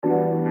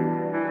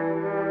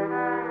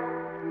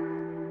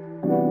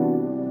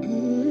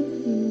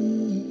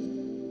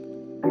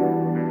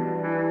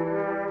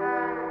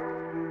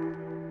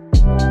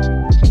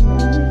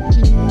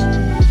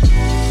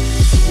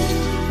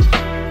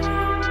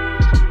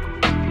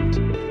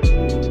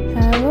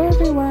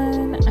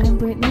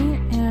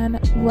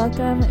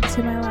welcome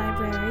to my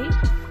library.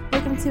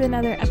 Welcome to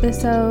another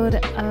episode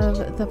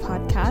of the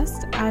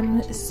podcast.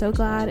 I'm so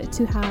glad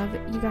to have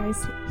you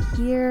guys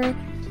here.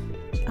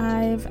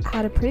 I've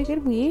had a pretty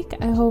good week.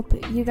 I hope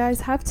you guys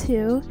have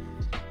too.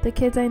 The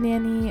kids I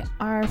nanny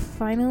are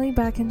finally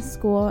back in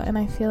school, and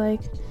I feel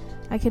like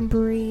I can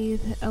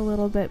breathe a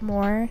little bit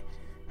more.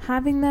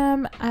 Having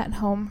them at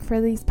home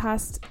for these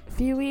past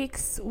few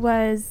weeks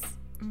was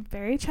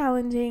very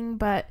challenging,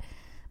 but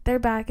they're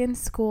back in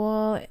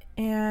school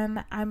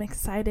and I'm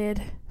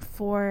excited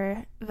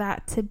for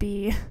that to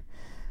be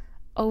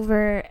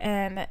over,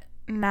 and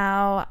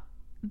now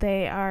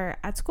they are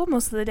at school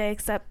most of the day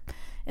except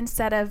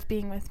instead of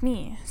being with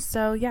me.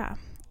 So yeah,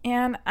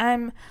 and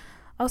I'm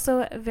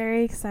also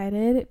very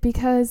excited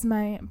because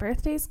my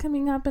birthday is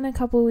coming up in a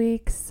couple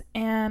weeks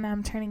and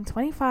I'm turning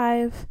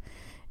 25.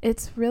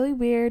 It's really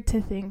weird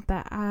to think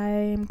that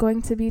I'm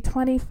going to be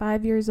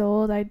 25 years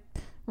old. I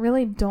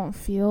really don't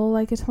feel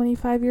like a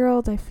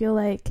 25-year-old. I feel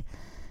like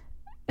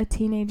a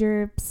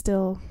teenager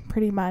still,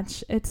 pretty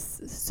much.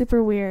 It's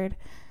super weird.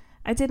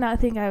 I did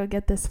not think I would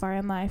get this far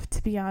in life,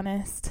 to be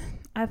honest.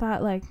 I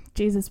thought like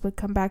Jesus would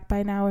come back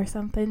by now or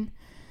something.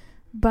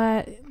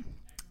 But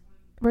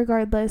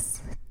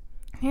regardless,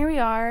 here we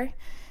are.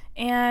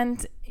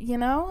 And, you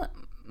know,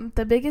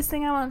 the biggest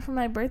thing I want for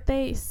my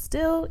birthday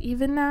still,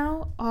 even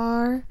now,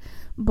 are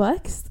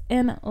books.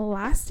 And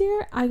last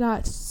year I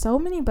got so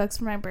many books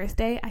for my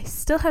birthday. I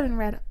still haven't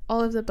read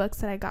all of the books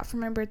that I got for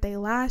my birthday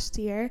last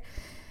year,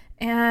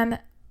 and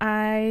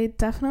I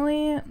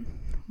definitely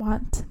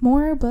want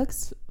more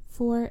books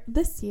for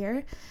this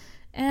year.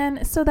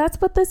 And so that's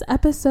what this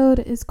episode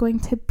is going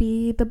to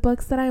be, the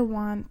books that I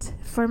want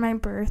for my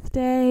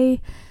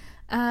birthday.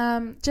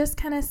 Just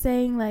kind of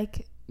saying,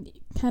 like,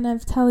 kind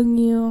of telling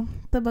you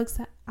the books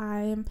that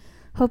I'm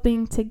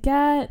hoping to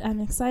get,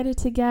 I'm excited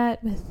to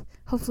get, with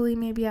hopefully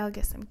maybe I'll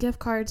get some gift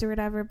cards or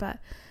whatever, but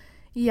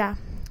yeah,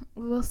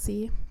 we'll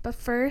see. But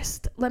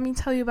first, let me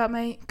tell you about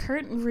my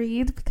current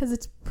read because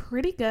it's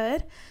pretty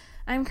good.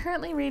 I'm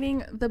currently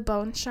reading The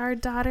Bone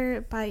Shard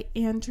Daughter by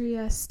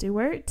Andrea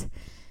Stewart.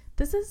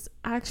 This is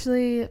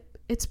actually,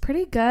 it's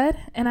pretty good,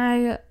 and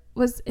I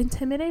was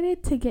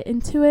intimidated to get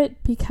into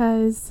it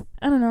because,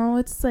 I don't know,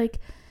 it's like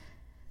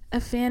a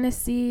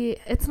fantasy.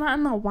 It's not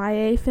in the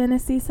YA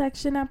fantasy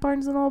section at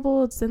Barnes &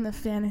 Noble. It's in the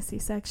fantasy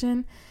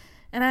section.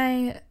 And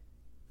I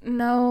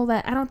know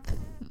that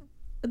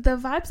the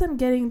vibes I'm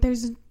getting,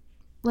 there's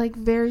like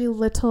very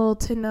little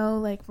to no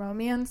like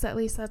romance. At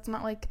least that's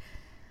not like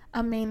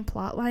a main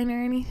plot line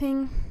or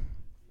anything.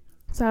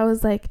 So I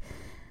was like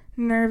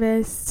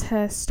nervous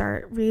to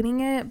start reading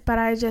it, but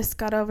I just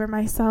got over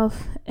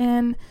myself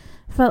and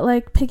felt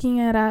like picking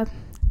it up.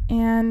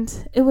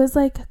 And it was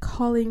like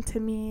calling to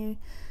me,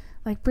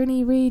 like,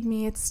 Brittany, read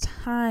me, it's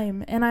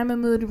time. And I'm a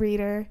mood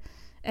reader,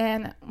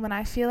 and when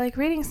I feel like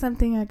reading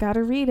something, I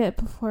gotta read it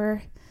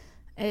before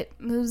it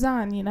moves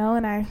on, you know,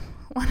 and I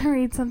want to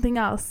read something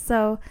else.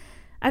 So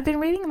I've been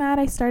reading that.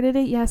 I started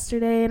it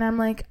yesterday, and I'm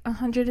like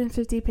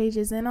 150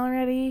 pages in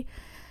already,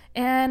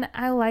 and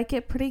I like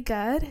it pretty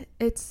good.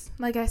 It's,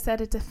 like I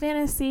said, it's a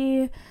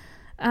fantasy,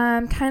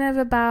 kind of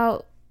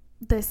about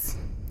this,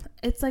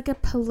 it's like a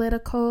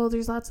political,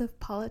 there's lots of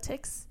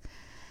politics,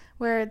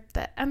 where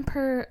the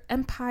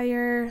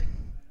empire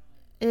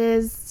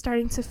is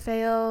starting to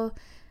fail,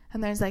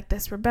 and there's like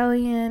this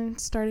rebellion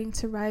starting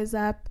to rise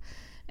up,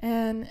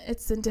 and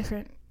it's in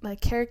different like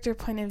character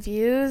point of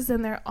views,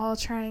 and they're all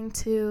trying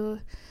to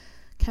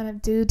kind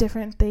of do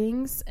different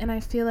things, and I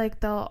feel like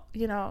they'll,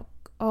 you know,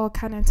 all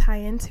kind of tie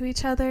into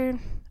each other.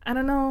 I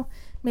don't know,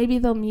 maybe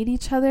they'll meet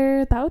each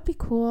other. That would be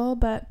cool.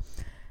 But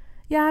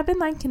yeah, I've been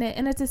liking it,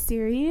 and it's a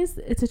series,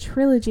 it's a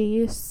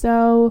trilogy,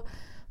 so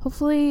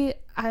hopefully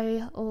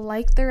I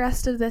like the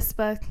rest of this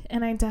book,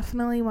 and I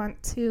definitely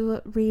want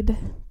to read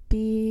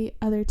the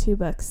other two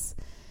books.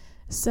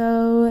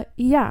 So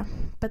yeah,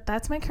 but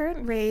that's my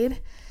current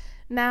read.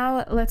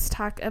 Now let's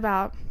talk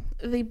about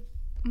the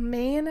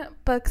main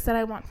books that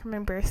I want for my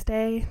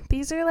birthday.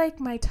 These are like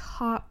my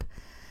top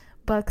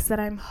books that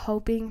I'm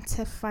hoping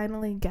to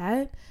finally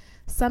get.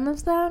 Some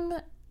of them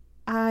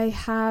I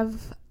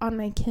have on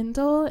my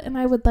Kindle, and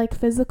I would like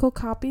physical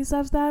copies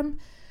of them.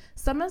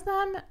 Some of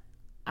them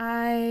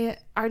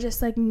are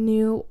just like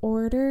new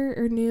order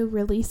or new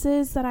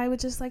releases that I would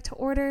just like to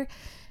order,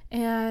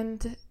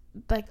 and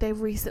like they've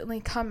recently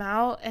come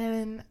out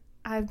and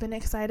I've been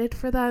excited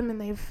for them,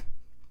 and they've,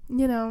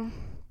 you know,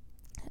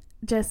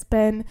 just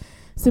been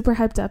super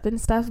hyped up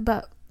and stuff.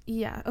 But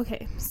yeah,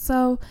 okay,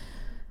 so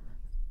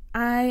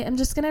I am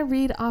just gonna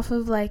read off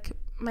of like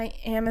my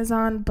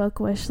Amazon book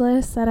wish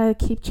list that I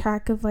keep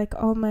track of, like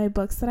all my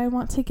books that I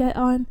want to get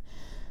on.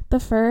 The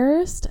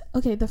first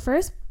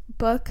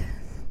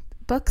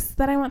books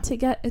that I want to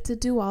get, it's a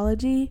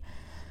duology,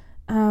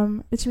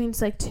 which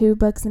means like two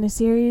books in a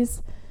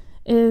series,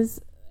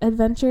 is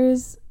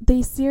Adventures.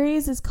 The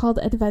series is called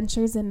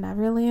Adventures in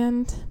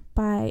Neverland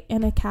by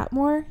Anna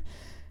Catmore,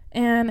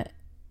 and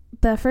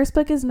the first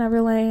book is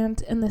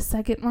Neverland, and the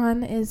second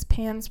one is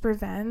Pan's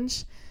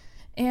Revenge.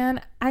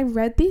 And I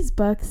read these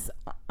books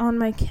on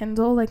my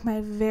Kindle, like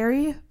my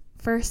very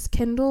first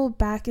Kindle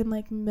back in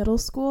like middle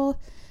school.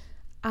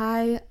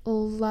 I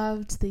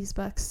loved these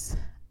books.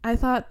 I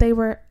thought they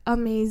were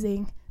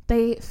amazing.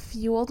 They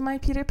fueled my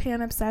Peter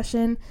Pan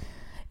obsession,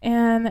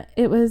 and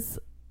it was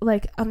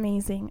like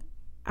amazing.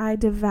 I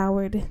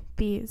devoured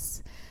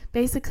these.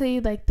 Basically,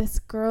 like this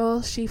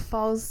girl, she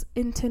falls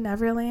into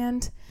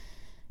Neverland,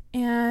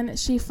 and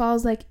she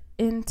falls like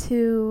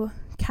into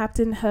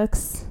Captain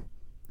Hook's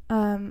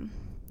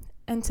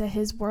into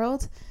his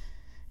world,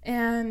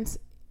 and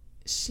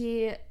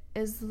she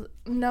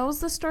knows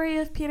the story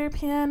of Peter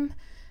Pan.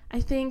 I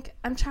think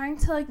I'm trying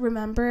to like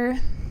remember.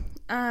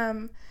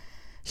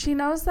 She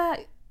knows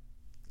that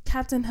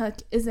Captain Hook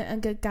isn't a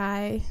good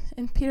guy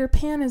and Peter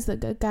Pan is the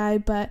good guy,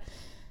 but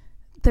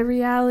the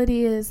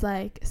reality is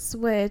like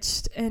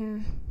switched,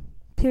 and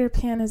Peter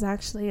Pan is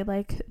actually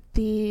like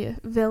the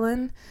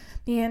villain,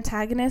 the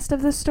antagonist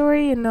of the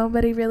story, and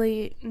nobody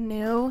really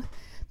knew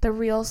the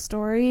real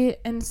story.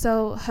 And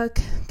so Hook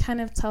kind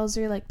of tells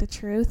her like the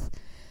truth,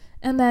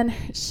 and then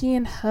she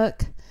and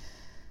Hook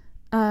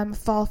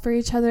fall for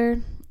each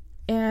other,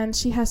 and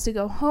she has to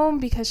go home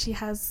because she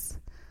has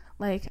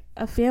like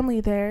a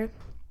family there.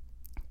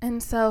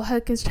 And so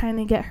Hook is trying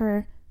to get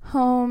her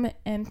home,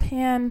 and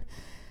Pan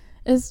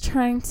is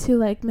trying to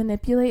like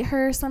manipulate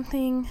her or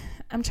something.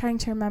 I'm trying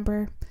to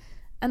remember.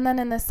 And then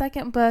in the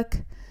second book,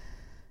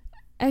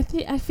 I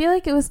feel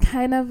like it was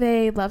kind of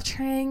a love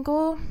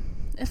triangle,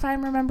 if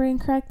I'm remembering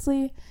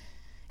correctly.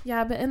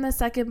 Yeah, but in the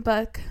second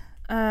book,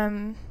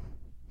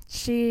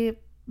 she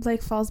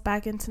like falls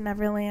back into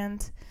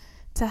Neverland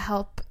to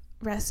help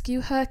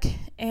rescue Hook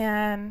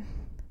and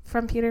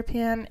from Peter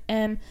Pan,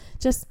 and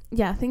just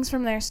things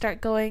from there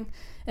start going,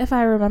 if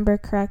I remember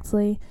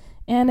correctly.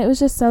 And it was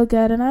just so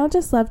good, and I would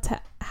just love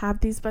to have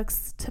these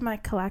books to my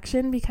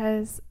collection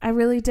because I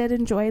really did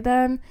enjoy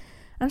them.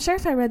 I'm sure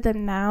if I read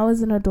them now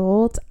as an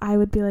adult, I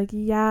would be like,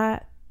 yeah,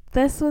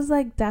 this was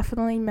like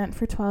definitely meant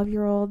for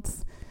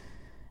 12-year-olds,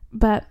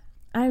 but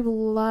I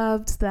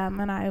loved them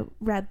and I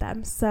read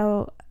them,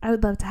 so I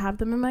would love to have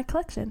them in my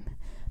collection.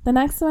 The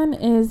next one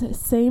is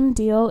Same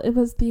Deal. It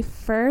was the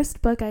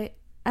first book I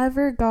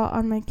ever got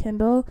on my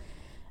Kindle.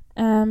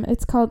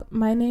 It's called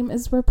My Name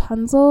is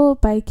Rapunzel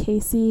by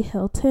Casey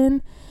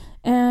Hilton.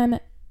 And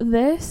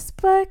this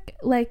book,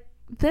 like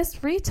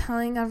this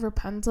retelling of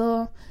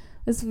Rapunzel,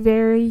 was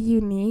very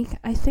unique.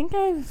 I think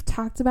I've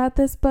talked about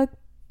this book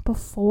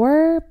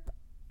before.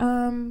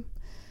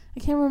 I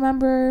can't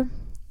remember,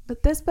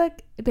 but this book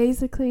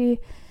basically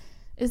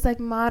is like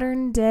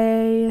modern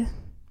day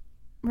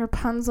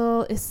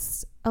Rapunzel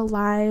is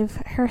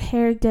alive. Her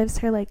hair gives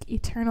her like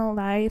eternal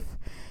life,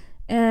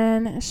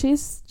 and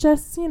she's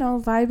just,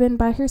 vibing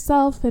by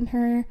herself in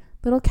her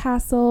little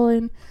castle,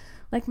 and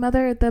like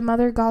the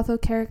Mother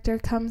Gothel character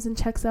comes and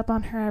checks up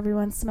on her every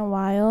once in a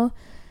while,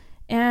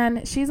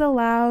 and she's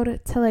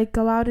allowed to like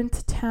go out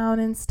into town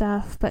and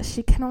stuff, but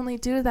she can only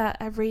do that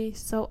every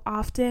so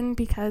often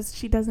because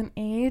she doesn't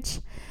age,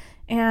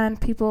 and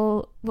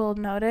people will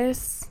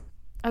notice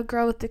a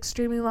girl with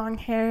extremely long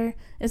hair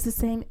is the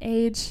same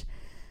age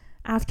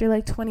after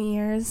like 20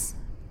 years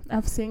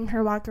of seeing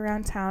her walk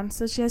around town.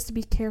 So she has to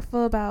be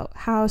careful about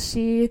how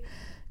she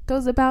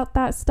goes about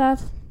that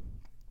stuff.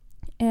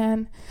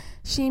 And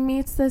she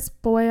meets this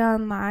boy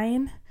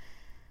online,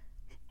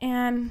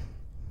 and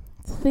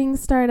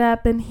things start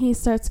up, and he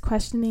starts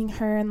questioning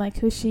her and like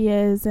who she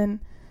is, and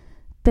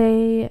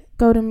they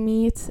go to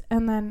meet,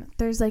 and then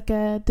there's like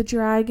the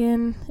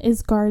dragon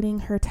is guarding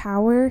her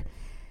tower,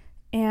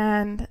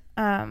 and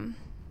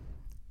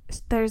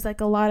there's like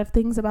a lot of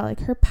things about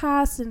like her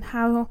past and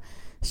how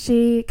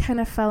she kind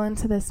of fell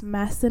into this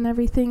mess and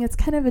everything. It's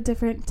kind of a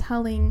different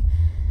telling.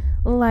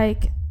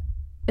 Like,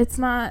 it's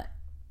not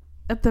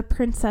the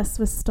princess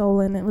was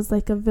stolen. It was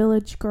like a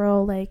village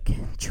girl like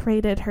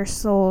traded her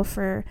soul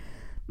for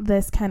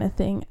this kind of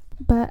thing.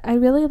 But I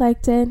really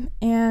liked it.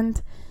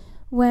 And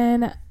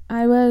when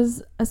I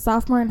was a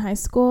sophomore in high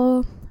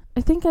school,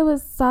 I think I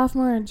was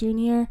sophomore or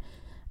junior,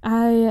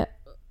 I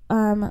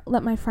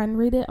let my friend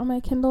read it on my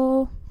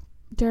Kindle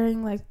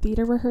during like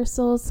theater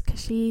rehearsals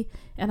because she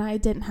and I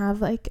didn't have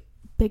like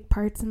big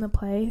parts in the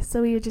play,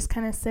 so we would just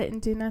kind of sit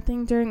and do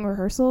nothing during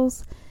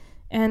rehearsals.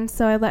 And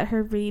so I let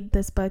her read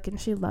this book,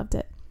 and she loved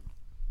it,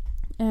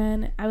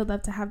 and I would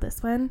love to have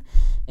this one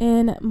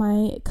in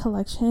my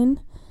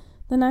collection.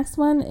 The next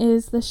one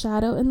is The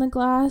Shadow in the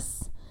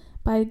Glass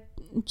by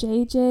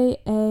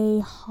J.J.A.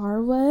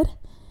 Harwood,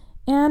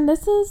 and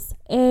this is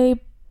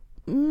a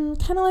kind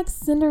of like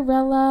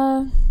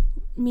Cinderella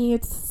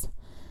meets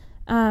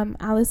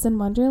Alice in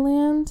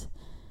Wonderland.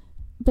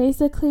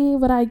 Basically,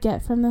 what I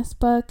get from this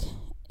book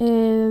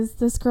is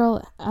this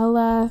girl,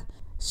 Ella,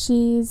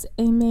 she's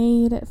a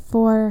maid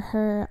for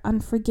her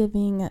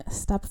unforgiving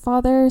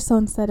stepfather. So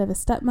instead of a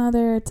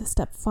stepmother, it's a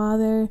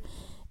stepfather.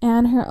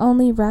 And her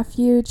only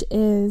refuge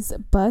is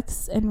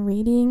books and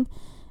reading.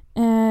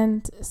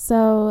 And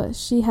so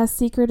she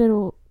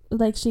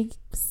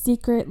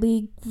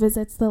secretly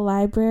visits the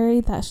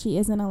library that she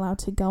isn't allowed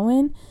to go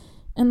in.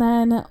 And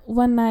then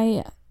one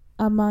night,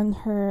 among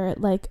her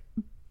like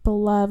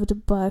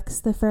beloved books,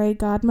 the fairy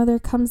godmother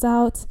comes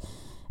out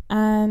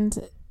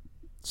and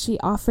she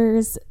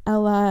offers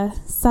Ella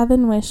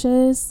 7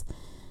 wishes,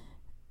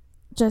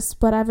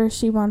 just whatever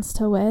she wants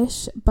to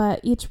wish, but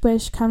each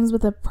wish comes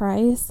with a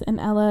price, and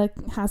Ella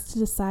has to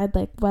decide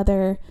like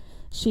whether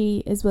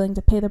she is willing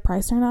to pay the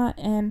price or not.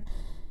 And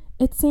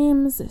it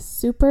seems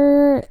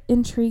super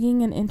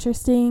intriguing and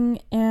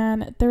interesting,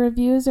 and the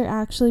reviews are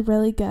actually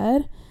really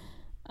good.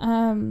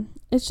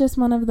 It's just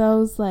one of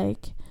those,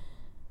 like,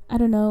 I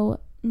don't know,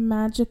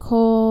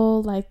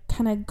 magical, like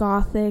kind of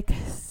gothic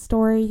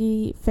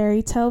story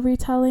fairy tale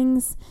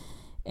retellings,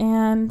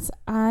 and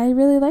I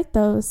really like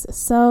those.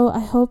 So I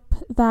hope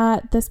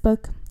that this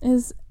book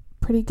is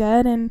pretty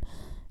good, and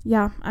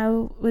yeah, I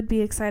would be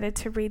excited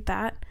to read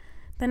that.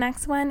 The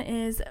next one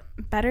is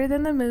Better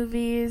Than the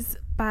Movies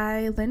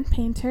by Lynn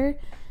Painter.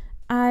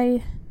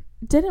 I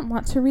didn't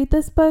want to read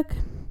this book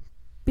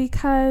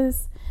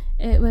because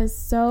it was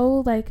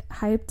so like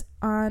hyped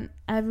on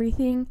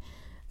everything,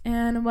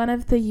 and one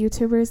of the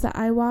YouTubers that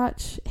I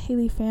watch,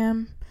 Haley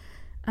Pham,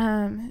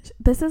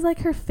 this is like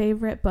her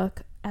favorite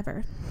book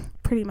ever,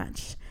 pretty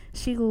much.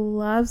 She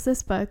loves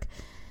this book,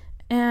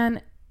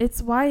 and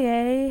it's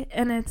YA,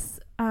 and it's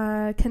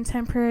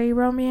contemporary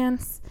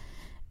romance,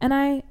 and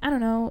I don't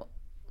know,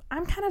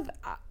 I'm kind of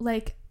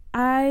like,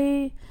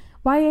 YA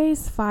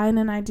is fine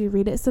and I do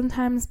read it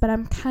sometimes, but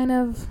I'm kind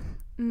of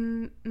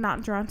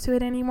not drawn to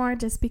it anymore,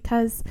 just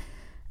because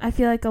I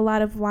feel like a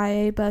lot of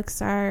YA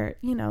books are,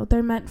 you know,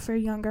 they're meant for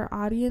younger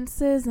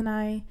audiences, and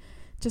I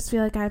just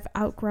feel like I've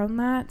outgrown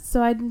that.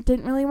 So I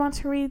didn't really want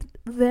to read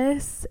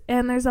this,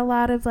 and there's a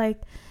lot of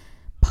like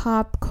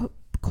pop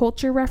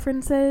culture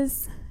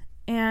references,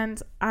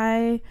 and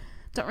I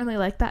don't really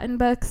like that in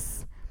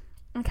books.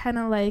 I kind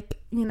of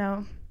like, you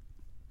know,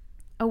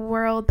 a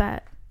world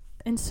that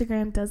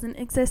Instagram doesn't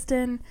exist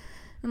in,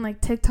 and like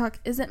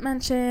TikTok isn't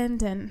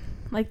mentioned, and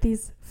like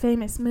these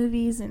famous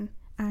movies and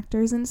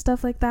actors and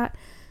stuff like that.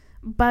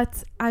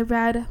 But I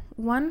read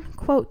one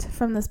quote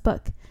from this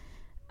book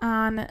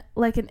on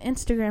like an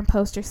Instagram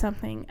post or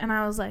something, and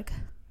I was like,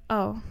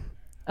 oh,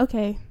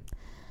 okay,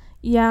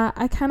 yeah,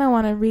 I kind of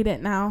want to read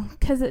it now,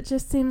 because it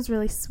just seems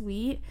really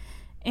sweet,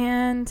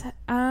 and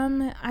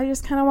I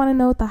just kind of want to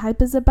know what the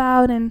hype is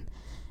about, and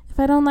if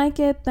I don't like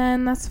it,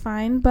 then that's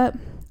fine, but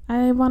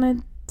I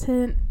wanted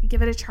to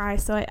give it a try,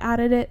 so I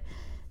added it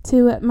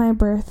to my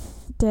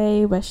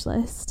birthday wish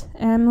list,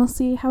 and we'll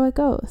see how it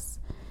goes.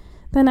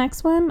 The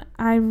next one,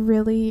 I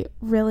really,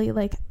 really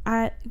like.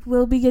 I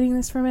will be getting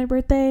this for my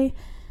birthday,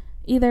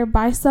 either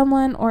by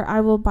someone or I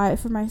will buy it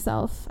for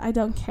myself. I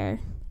don't care.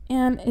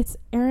 And it's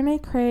Erin A.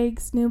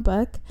 Craig's new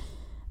book,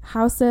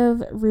 House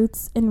of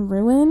Roots in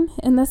Ruin.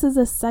 And this is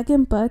a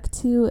second book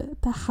to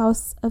the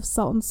House of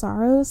Salt and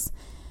Sorrows.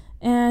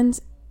 And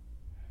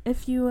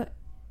if you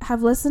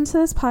have listened to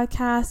this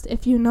podcast,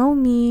 if you know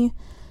me,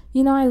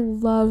 you know I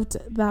loved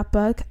that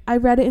book. I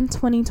read it in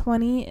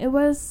 2020. It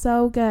was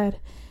so good.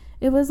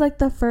 It was like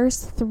the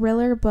first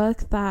thriller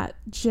book that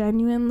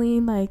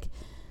genuinely like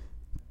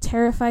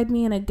terrified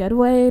me in a good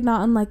way,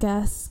 not in like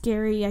a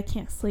scary I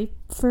can't sleep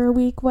for a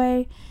week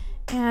way.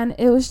 And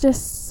it was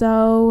just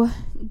so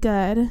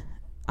good.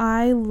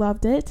 I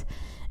loved it.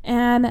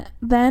 And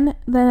then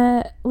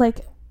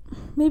like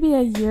maybe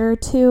a year or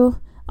two.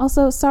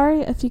 Also,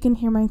 sorry if you can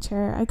hear my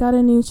chair. I got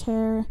a new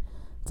chair.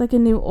 It's like a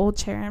new old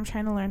chair. I'm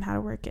trying to learn how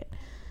to work it.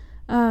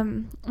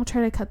 I'll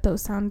try to cut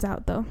those sounds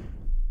out though.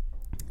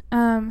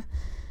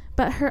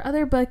 But her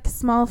other book,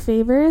 Small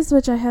Favors,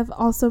 which I have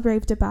also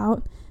raved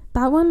about,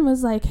 that one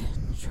was like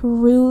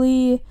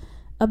truly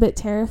a bit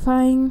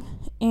terrifying,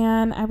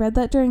 and I read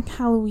that during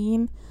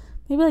Halloween,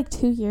 maybe like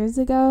 2 years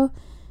ago.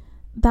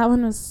 That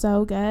one was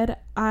so good.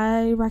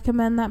 I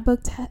recommend that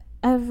book to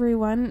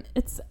everyone.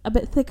 It's a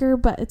bit thicker,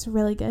 but it's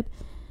really good.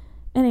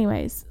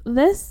 Anyways,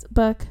 this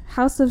book,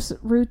 House of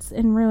Roots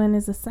in Ruin,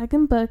 is the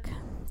second book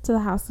to the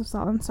House of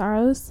Salt and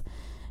Sorrows,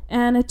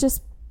 and it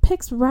just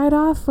picks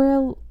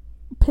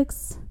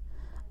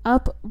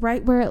up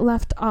right where it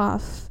left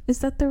off. Is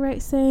that the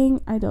right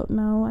saying? I don't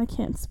know. I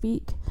can't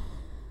speak.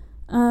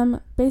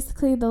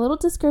 Basically, the little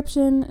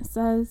description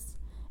says,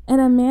 in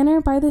a manor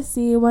by the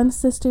sea, one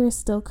sister is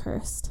still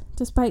cursed.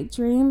 Despite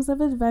dreams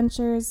of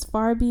adventures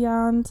far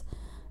beyond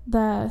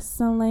the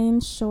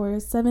Selene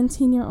shores,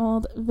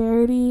 17-year-old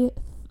Verity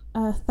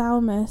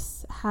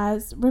Thaumas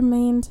has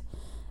remained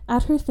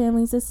at her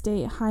family's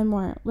estate,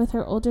 Highmore, with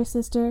her older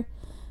sister,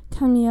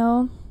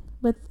 Camille,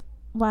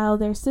 while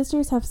their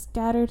sisters have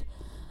scattered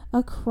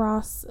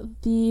across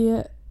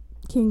the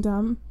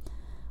kingdom.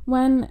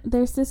 When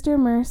their sister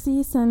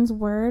Mercy sends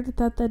word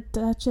that the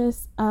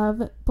Duchess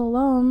of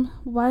Boulogne,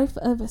 wife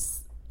of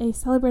a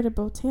celebrated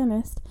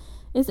botanist,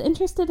 is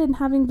interested in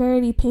having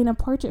Verity paint a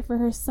portrait for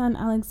her son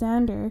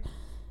Alexander,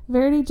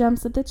 Verity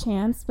jumps at the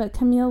chance, but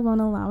Camille won't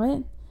allow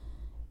it.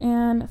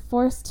 And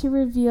forced to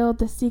reveal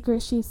the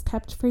secret she's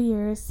kept for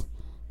years,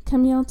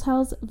 Camille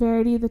tells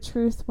Verity the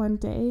truth one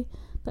day,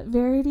 but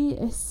Verity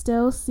is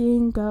still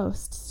seeing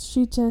ghosts.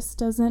 She just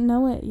doesn't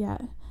know it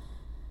yet.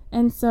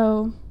 And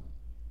so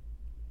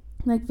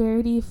like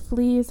Verity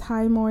flees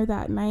Highmore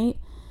that night,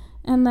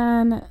 and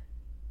then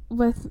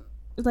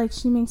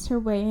she makes her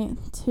way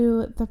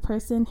to the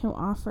person who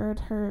offered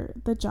her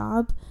the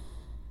job,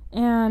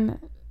 and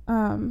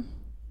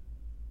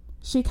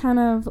she kind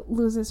of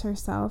loses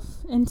herself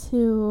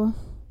into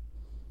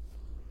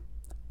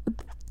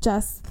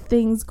just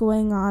things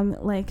going on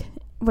like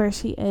where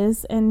she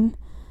is, and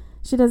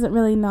she doesn't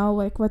really know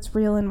like what's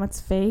real and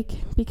what's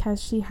fake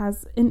because she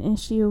has an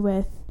issue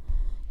with,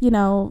 you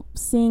know,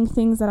 seeing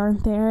things that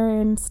aren't there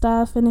and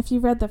stuff. And if you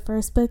read the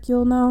first book,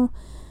 you'll know.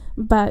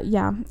 But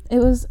yeah,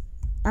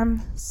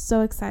 I'm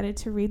so excited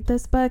to read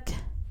this book,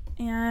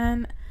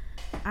 and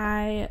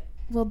I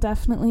will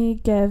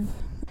definitely give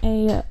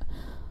a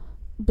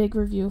big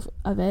review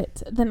of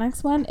it. The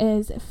next one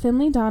is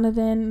Finley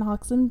Donovan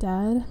Knocks 'Em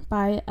Dead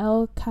by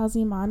El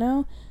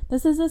Calzimano.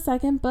 This is the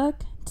second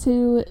book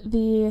to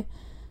the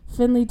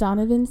Finley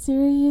Donovan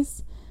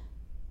series.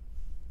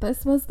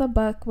 This was the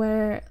book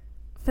where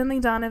Finley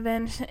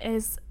Donovan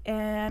is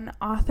an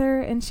author,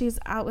 and she's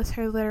out with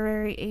her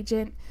literary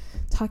agent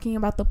talking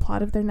about the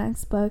plot of their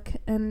next book,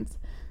 and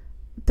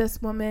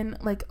this woman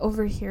like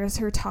overhears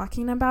her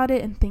talking about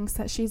it and thinks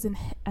that she's a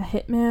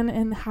hitman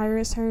and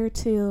hires her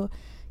to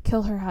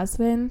kill her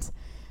husband.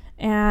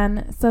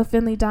 And so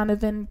Finley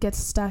Donovan gets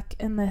stuck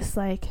in this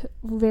like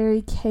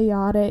very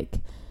chaotic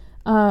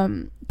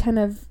kind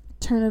of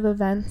turn of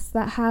events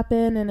that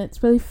happen, and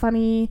it's really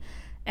funny,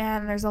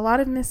 and there's a lot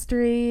of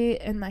mystery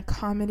and like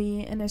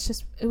comedy, and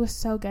it was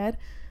so good.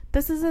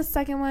 This is the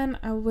second one.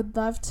 I would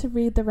love to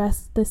read the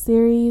rest of the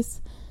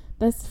series.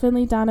 This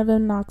Finley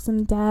Donovan Knocks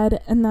 'Em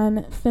Dead, and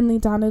then Finley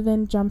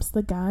Donovan Jumps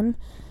the Gun,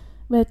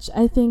 which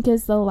I think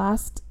is the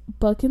last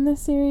book in the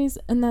series.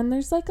 And then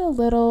there's like a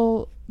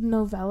little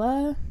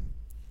novella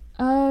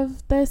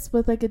of this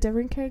with like a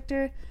different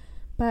character,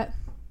 but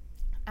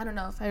I don't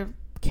know if I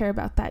care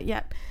about that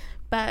yet.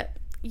 But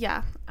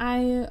yeah,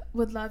 I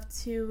would love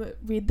to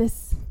read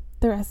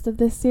the rest of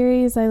this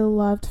series. I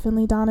loved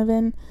Finley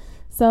Donovan,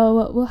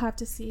 so we'll have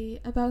to see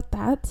about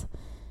that.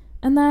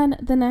 And then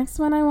the next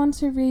one I want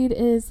to read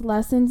is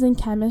Lessons in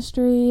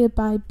Chemistry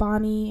by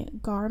Bonnie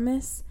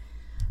Garmis.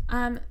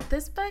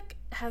 This book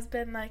has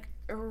been like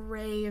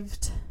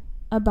raved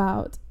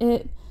about.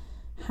 It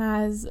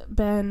has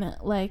been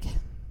like,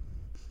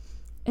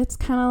 it's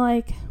kind of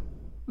like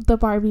the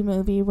Barbie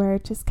movie where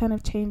it just kind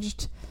of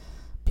changed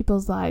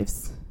people's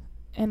lives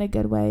in a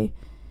good way.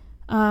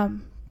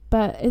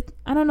 But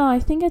I don't know, I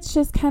think it's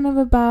just kind of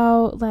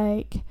about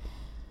like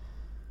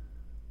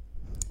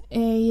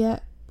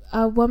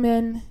a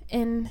woman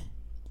in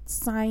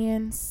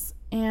science,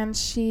 and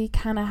she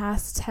kind of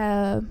has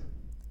to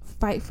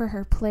fight for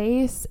her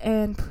place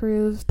and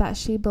prove that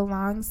she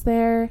belongs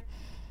there.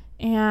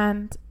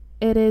 And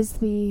it is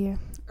the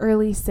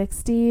early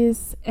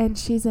 60s, and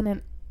she's in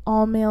an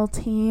all-male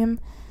team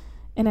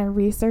in a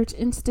research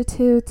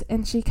institute,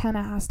 and she kind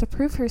of has to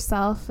prove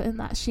herself and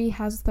that she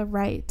has the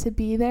right to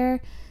be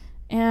there.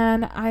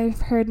 And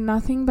I've heard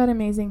nothing but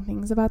amazing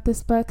things about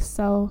this book,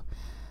 so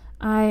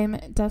I'm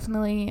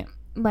definitely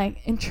like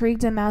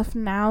intrigued enough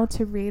now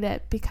to read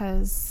it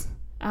because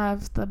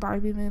of the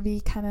Barbie movie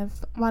kind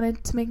of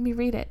wanted to make me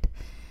read it.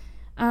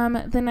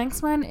 The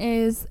next one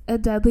is A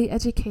Deadly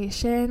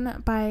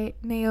Education by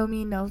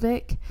Naomi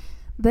Novik.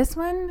 This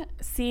one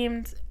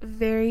seemed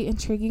very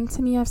intriguing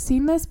to me. I've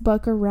seen this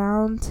book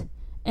around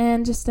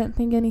and just didn't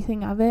think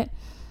anything of it.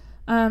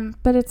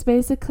 But it's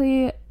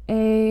basically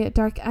a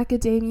dark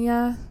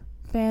academia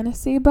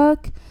fantasy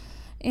book.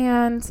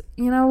 And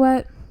you know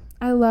what?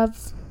 I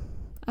love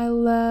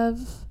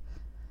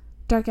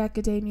dark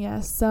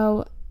academia,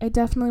 so I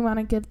definitely want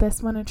to give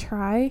this one a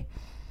try.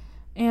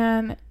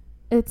 And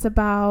it's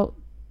about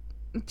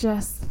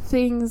just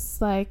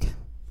things like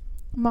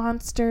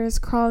monsters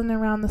crawling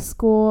around the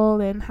school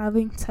and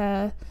having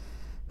to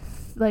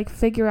like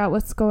figure out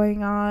what's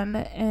going on.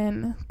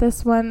 And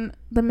this one,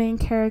 the main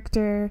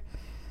character,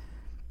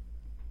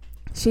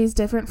 she's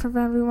different from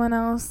everyone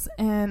else,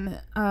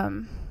 and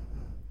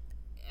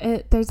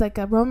there's like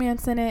a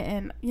romance in it,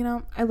 and you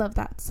know, I love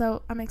that,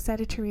 so I'm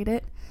excited to read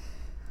it.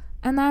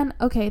 And then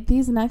okay,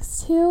 these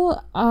next two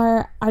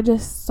I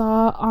just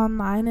saw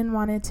online and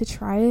wanted to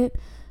try it.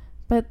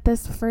 But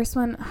this first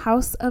one,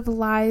 House of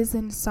Lies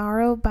and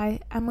Sorrow by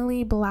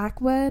Emily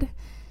Blackwood.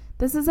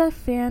 This is a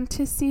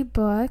fantasy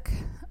book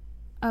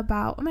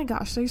about, oh my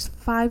gosh, there's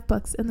 5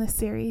 books in this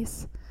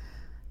series.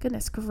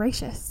 Goodness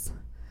gracious.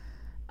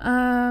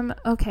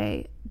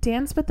 Okay.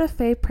 Dance with the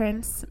Fae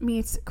Prince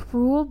meets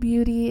cruel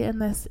beauty in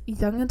this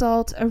young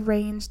adult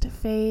arranged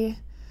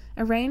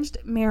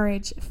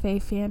marriage fae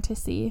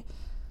fantasy.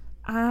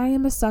 I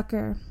am a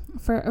sucker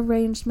for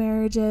arranged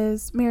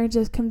marriages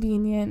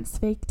convenience,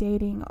 fake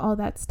dating, all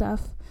that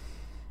stuff.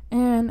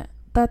 And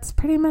that's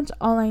pretty much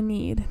all I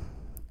need.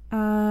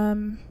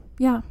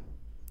 Yeah.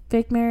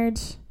 Fake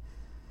marriage,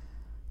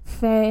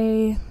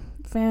 fae,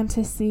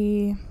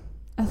 fantasy,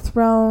 a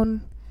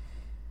throne,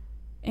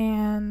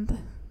 and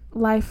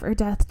life or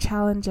death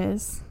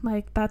challenges.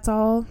 Like that's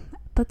all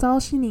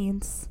she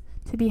needs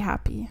to be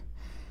happy.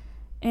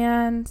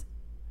 And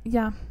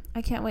yeah,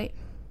 I can't wait.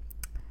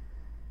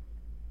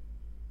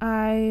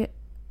 I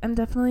am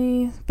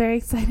definitely very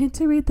excited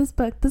to read this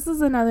book. This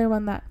is another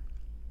one that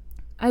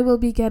I will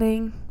be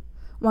getting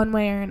one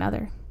way or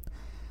another.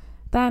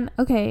 Then,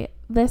 okay,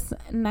 this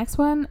next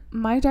one,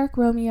 My Dark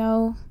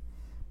Romeo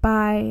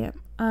by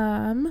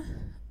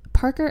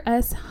Parker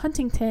S.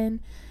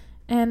 Huntington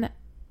and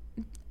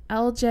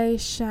L.J.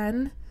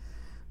 Shen.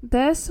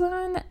 This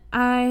one,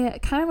 I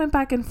kind of went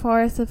back and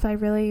forth if I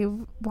really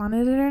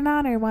wanted it or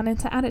not, or wanted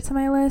to add it to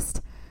my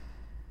list.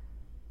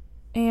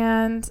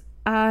 And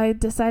I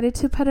decided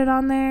to put it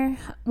on there.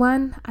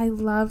 One, I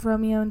love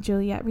Romeo and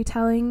Juliet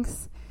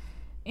retellings.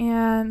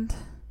 And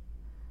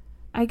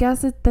I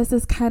guess this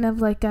is kind of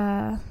like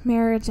a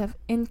marriage of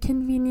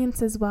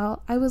inconvenience as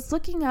well. I was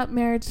looking up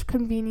marriage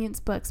convenience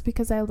books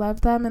because I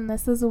love them, and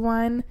this is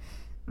one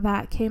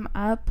that came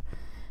up.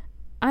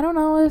 I don't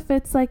know if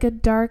it's like a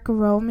dark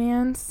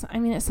romance. I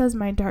mean, it says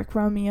My Dark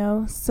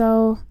Romeo,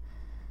 so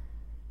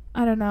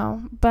I don't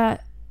know.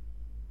 But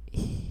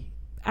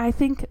I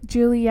think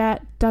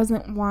Juliet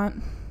doesn't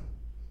want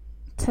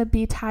to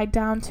be tied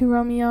down to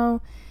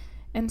Romeo,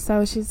 and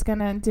so she's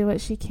gonna do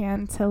what she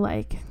can to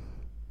like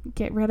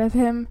get rid of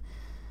him.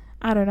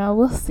 I don't know,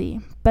 we'll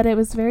see. But it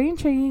was very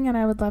intriguing and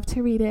I would love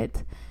to read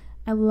it.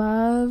 I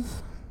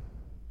love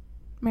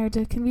Marriage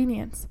of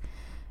Convenience.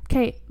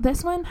 Okay,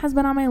 this one has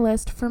been on my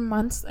list for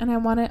months and I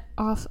want it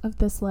off of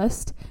this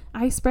list.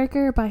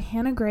 Icebreaker by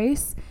Hannah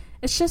Grace.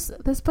 It's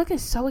just, this book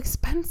is so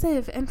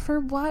expensive, and for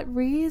what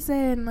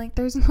reason? Like,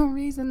 there's no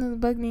reason the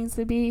book needs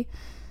to be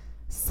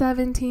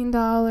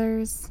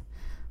 $17.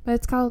 But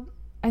it's called,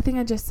 I think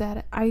I just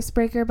said,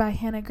 Icebreaker by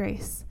Hannah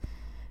Grace.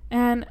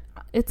 And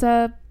it's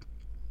a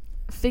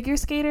figure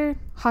skater,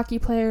 hockey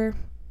player,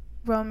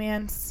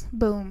 romance,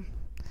 boom.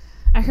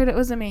 I heard it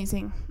was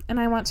amazing, and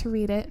I want to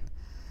read it.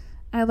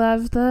 I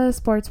love the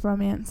sports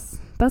romance.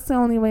 That's the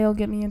only way it'll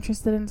get me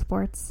interested in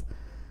sports.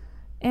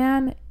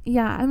 And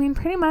yeah, I mean,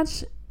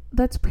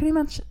 that's pretty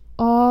much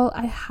all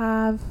I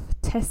have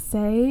to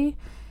say.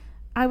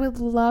 I would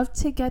love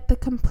to get the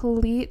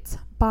complete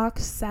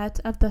box set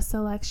of the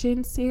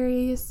Selection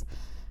series,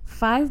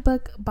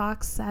 5-book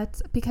box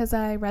set, because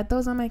I read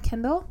those on my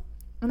Kindle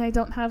and I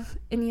don't have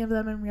any of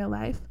them in real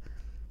life.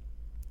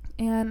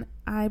 And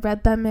I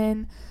read them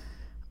in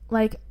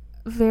like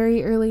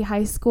very early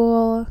high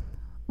school,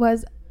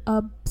 was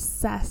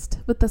obsessed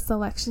with the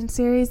Selection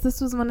series.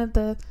 This was one of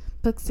the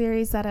book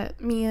series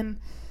that me and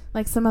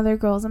like some other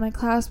girls in my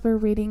class were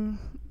reading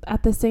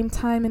at the same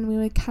time, and we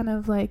would kind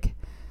of like,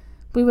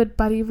 we would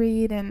buddy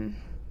read and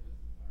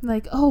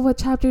like, oh, what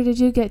chapter did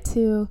you get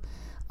to?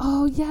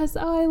 Oh, yes,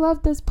 oh, I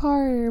love this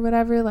part, or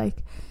whatever.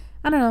 Like,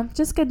 I don't know,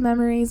 just good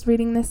memories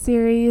reading this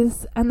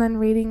series, and then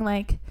reading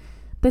like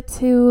the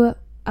 2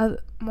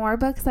 more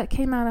books that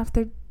came out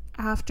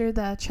after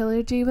the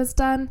trilogy was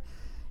done.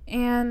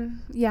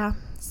 And yeah,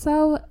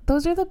 so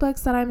those are the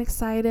books that I'm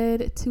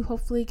excited to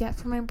hopefully get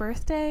for my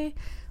birthday.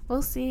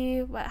 We'll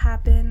see what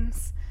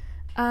happens.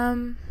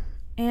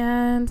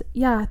 And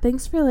yeah,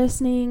 thanks for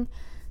listening.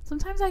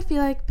 Sometimes I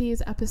feel like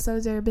these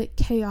episodes are a bit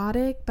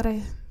chaotic, but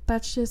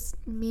that's just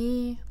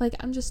me. Like,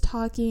 I'm just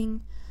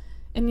talking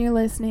and you're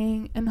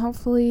listening, and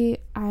hopefully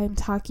I'm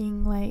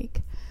talking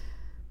like,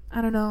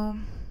 I don't know,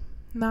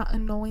 not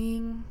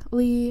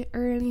annoyingly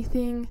or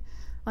anything.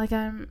 Like,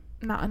 I'm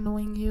not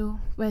annoying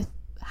you with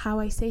how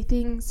I say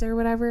things or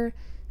whatever.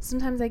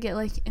 Sometimes I get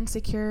like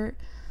insecure,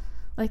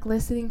 like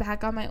listening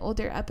back on my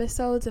older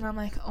episodes, and I'm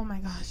like, oh my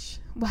gosh,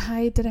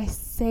 why did I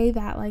say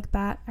that like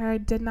that? Or I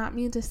did not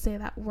mean to say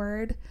that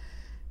word.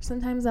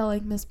 Sometimes I'll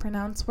like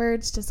mispronounce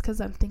words just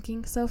because I'm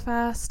thinking so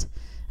fast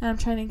and I'm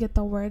trying to get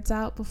the words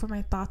out before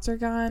my thoughts are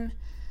gone.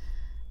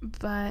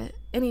 But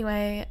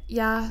anyway,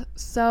 yeah,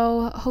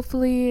 so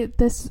hopefully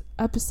this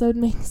episode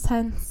makes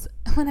sense.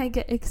 When I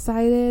get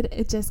excited,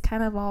 it just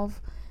kind of all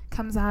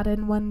comes out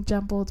in one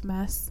jumbled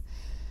mess.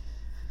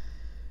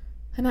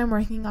 And I'm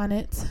working on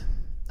it.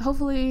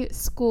 Hopefully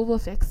school will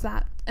fix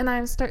that. And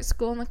I start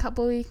school in a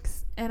couple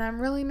weeks, and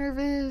I'm really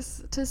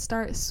nervous to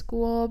start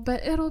school,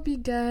 but it'll be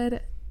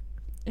good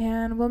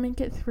and we'll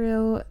make it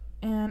through,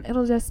 and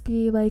it'll just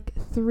be like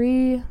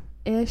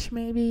 3-ish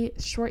maybe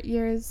short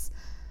years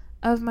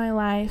of my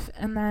life,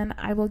 and then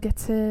I will get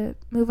to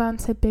move on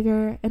to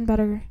bigger and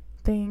better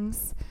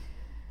things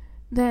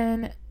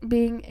than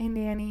being a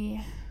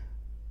nanny.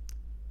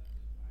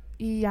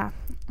 Yeah,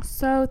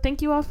 so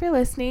thank you all for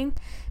listening.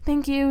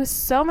 Thank you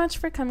so much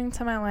for coming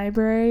to my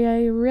library.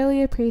 I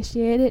really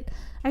appreciate it.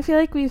 I feel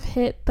like we've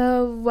hit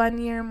the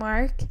 1-year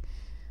mark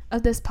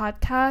of this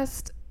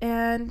podcast,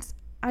 and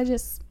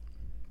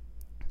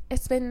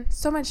it's been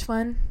so much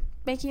fun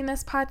making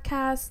this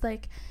podcast.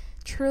 Like,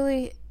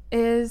 truly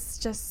is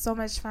just so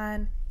much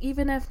fun.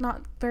 Even if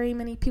not very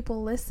many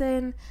people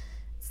listen,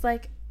 it's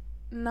like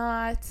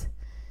not,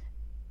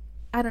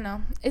 I don't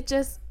know, it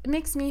just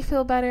makes me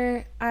feel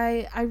better.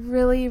 I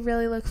really,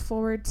 really look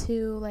forward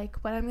to like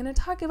what I'm going to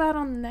talk about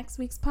on the next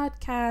week's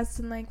podcast,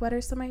 and like what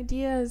are some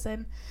ideas,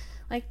 and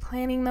like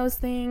planning those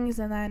things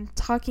and then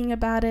talking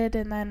about it,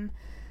 and then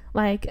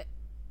like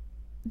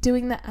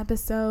doing the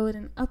episode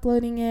and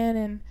uploading it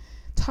and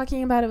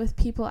talking about it with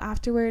people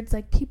afterwards,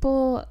 like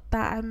people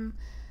that I'm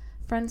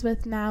friends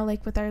with now,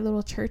 like with our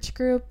little church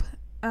group,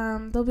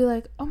 they'll be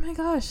like, oh my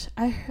gosh,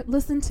 I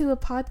listened to a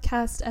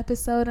podcast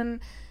episode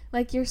and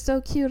like, you're so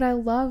cute. I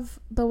love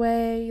the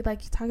way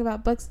like you talk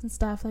about books and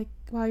stuff. Like,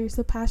 wow, you're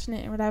so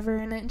passionate or whatever.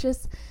 And it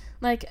just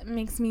like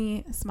makes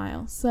me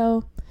smile.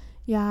 So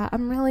yeah,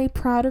 I'm really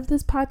proud of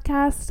this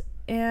podcast,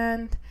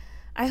 and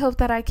I hope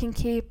that I can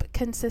keep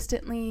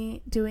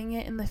consistently doing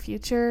it in the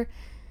future,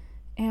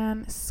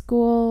 and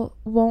school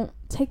won't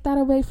take that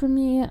away from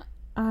me.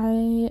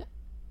 I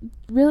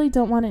really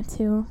don't want it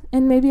to,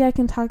 and maybe I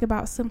can talk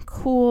about some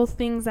cool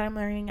things I'm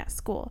learning at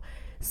school.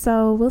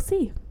 So we'll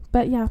see.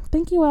 But yeah,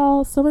 thank you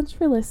all so much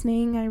for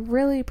listening. I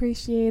really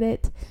appreciate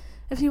it.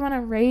 If you want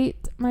to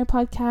rate my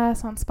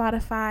podcast on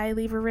Spotify,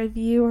 leave a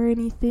review or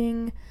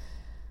anything,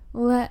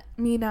 let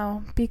me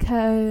know,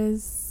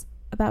 because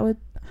that would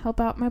help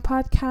out my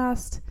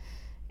podcast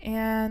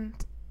and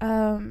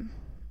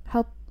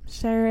help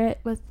share it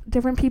with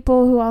different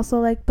people who also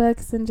like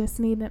books and just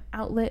need an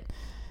outlet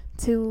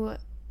to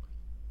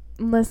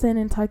listen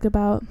and talk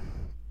about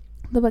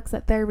the books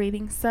that they're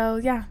reading. So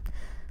yeah,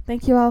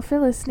 thank you all for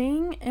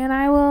listening, and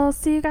I will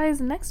see you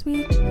guys next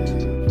week.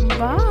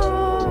 Bye.